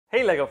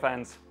Hey LEGO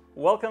fans!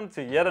 Welcome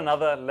to yet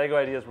another LEGO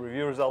Ideas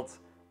review results.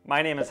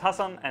 My name is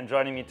Hassan and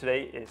joining me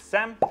today is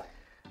Sam.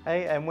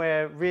 Hey, and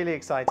we're really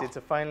excited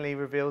to finally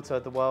reveal to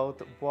the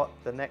world what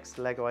the next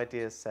LEGO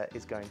Ideas set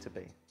is going to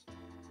be.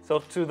 So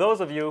to those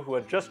of you who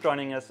are just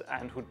joining us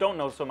and who don't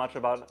know so much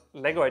about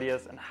LEGO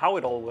Ideas and how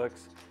it all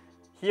works,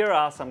 here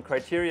are some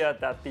criteria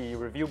that the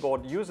review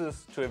board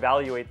uses to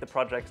evaluate the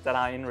projects that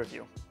are in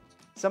review.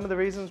 Some of the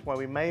reasons why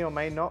we may or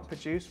may not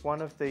produce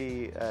one of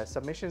the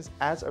submissions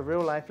as a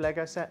real-life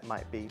LEGO set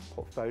might be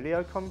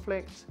portfolio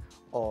conflict,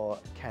 or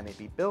can it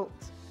be built,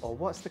 or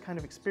what's the kind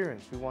of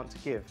experience we want to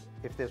give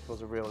if this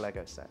was a real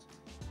LEGO set.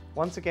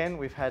 Once again,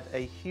 we've had a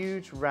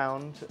huge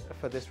round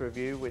for this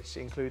review, which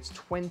includes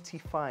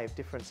 25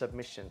 different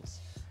submissions.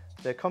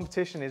 The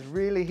competition is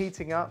really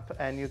heating up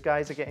and you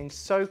guys are getting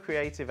so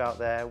creative out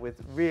there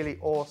with really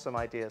awesome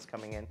ideas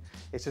coming in.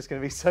 It's just going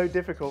to be so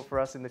difficult for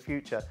us in the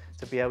future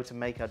to be able to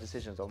make our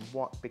decisions on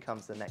what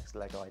becomes the next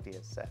LEGO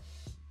Ideas set.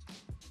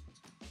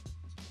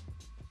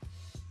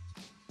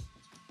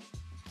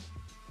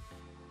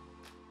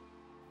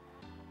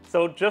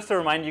 So just to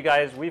remind you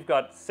guys, we've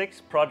got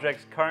 6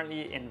 projects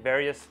currently in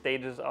various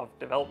stages of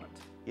development.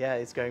 Yeah,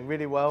 it's going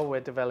really well. We're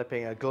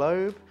developing a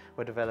globe,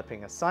 we're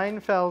developing a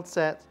Seinfeld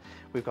set,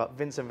 we've got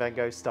Vincent van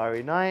Gogh's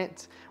Starry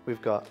Night,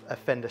 we've got a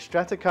Fender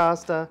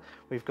Stratocaster,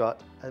 we've got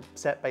a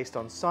set based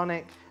on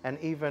Sonic, and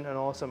even an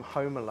awesome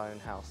Home Alone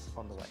house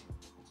on the way.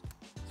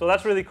 So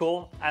that's really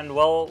cool, and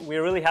well,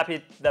 we're really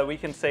happy that we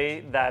can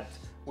say that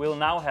we'll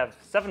now have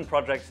 7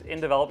 projects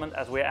in development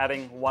as we're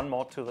adding one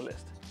more to the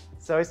list.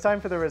 So it's time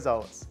for the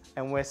results,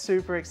 and we're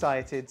super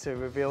excited to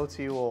reveal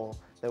to you all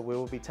that we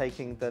will be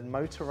taking the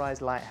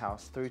Motorized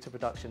Lighthouse through to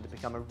production to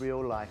become a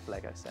real-life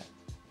LEGO set.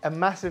 A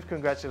massive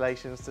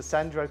congratulations to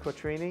Sandro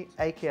Quattrini,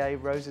 aka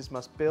Roses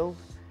Must Build.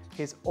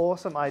 His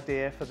awesome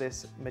idea for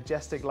this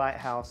majestic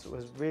lighthouse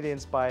was really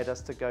inspired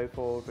us to go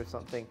forward with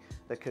something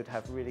that could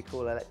have really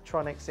cool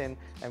electronics in,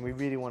 and we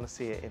really want to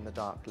see it in the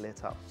dark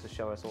lit up to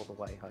show us all the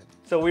way home.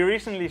 So we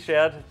recently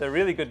shared the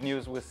really good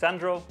news with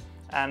Sandro,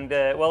 and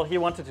well, he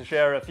wanted to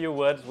share a few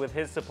words with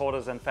his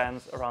supporters and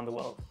fans around the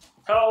world.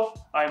 Hello,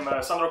 I'm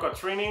Sandro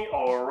Quattrini,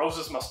 or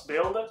Roses Must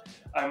Build.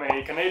 I'm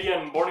a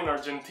Canadian born in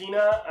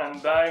Argentina,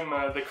 and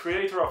I'm the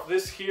creator of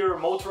this here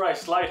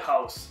Motorized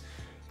Lighthouse,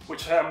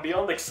 which I'm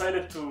beyond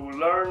excited to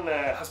learn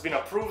has been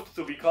approved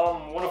to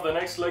become one of the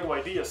next LEGO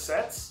Ideas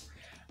sets.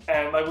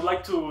 And I would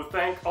like to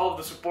thank all of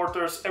the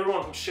supporters,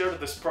 everyone who shared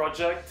this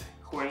project,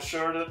 who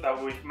ensured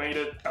that we've made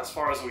it as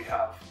far as we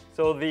have.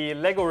 So the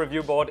LEGO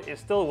review board is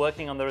still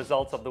working on the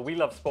results of the We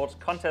Love Sports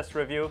contest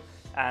review,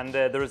 and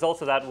the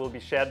results of that will be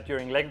shared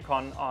during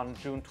LEGOCON on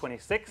June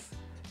 26th.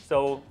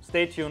 So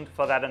stay tuned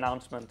for that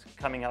announcement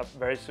coming up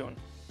very soon.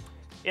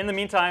 In the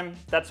meantime,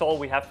 that's all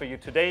we have for you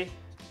today.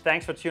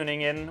 Thanks for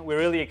tuning in. We're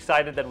really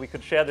excited that we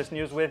could share this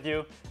news with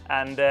you,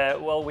 and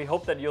well, we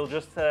hope that you'll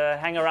just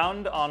hang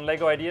around on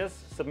LEGO Ideas,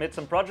 submit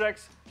some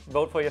projects,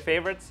 vote for your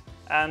favorites,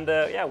 and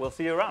yeah, we'll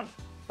see you around.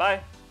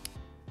 Bye!